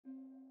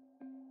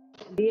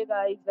Dear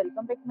guys,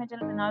 welcome back to my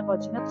channel and now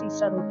watching a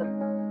 3-star hotel.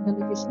 The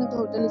location of the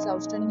hotel is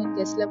outstanding and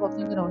guests love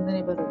walking around the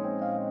neighborhood.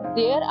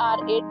 There are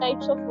 8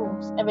 types of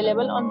rooms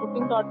available on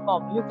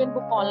booking.com. You can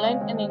book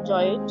online and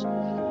enjoy it.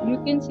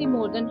 You can see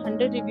more than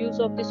 100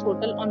 reviews of this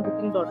hotel on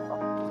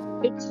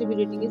booking.com. Its review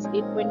rating is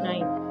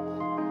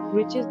 8.9,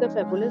 which is the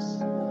fabulous.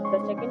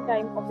 The check-in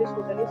time of this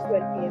hotel is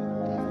 12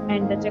 p.m.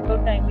 and the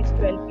check-out time is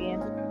 12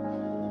 p.m.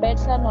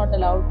 Pets are not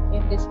allowed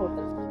in this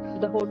hotel.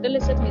 The hotel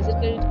accepts major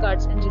credit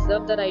cards and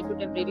reserves the right to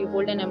temporarily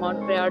hold an amount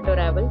prior to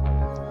arrival.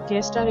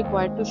 Guests are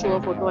required to show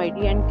a photo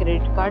ID and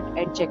credit card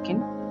at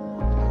check-in.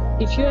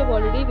 If you have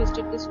already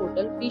visited this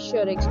hotel, please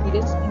share your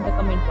experience in the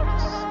comment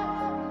box.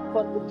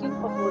 For booking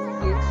or more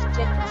details,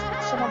 check the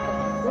description of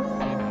the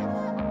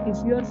video.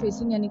 If you are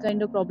facing any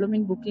kind of problem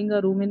in booking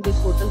a room in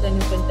this hotel, then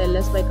you can tell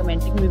us by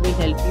commenting. We will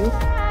help you.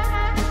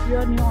 If you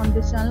are new on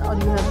this channel or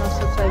you have not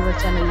subscribed our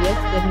channel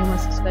yet, then you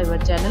must subscribe our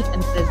channel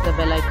and press the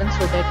bell icon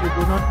so that you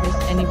do not miss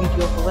any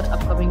video of our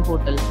upcoming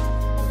hotel.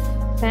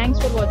 Thanks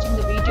for watching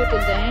the video till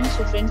the end.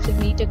 So friends, we'll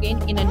meet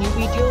again in a new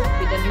video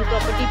with a new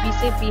property. Be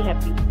safe, be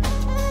happy.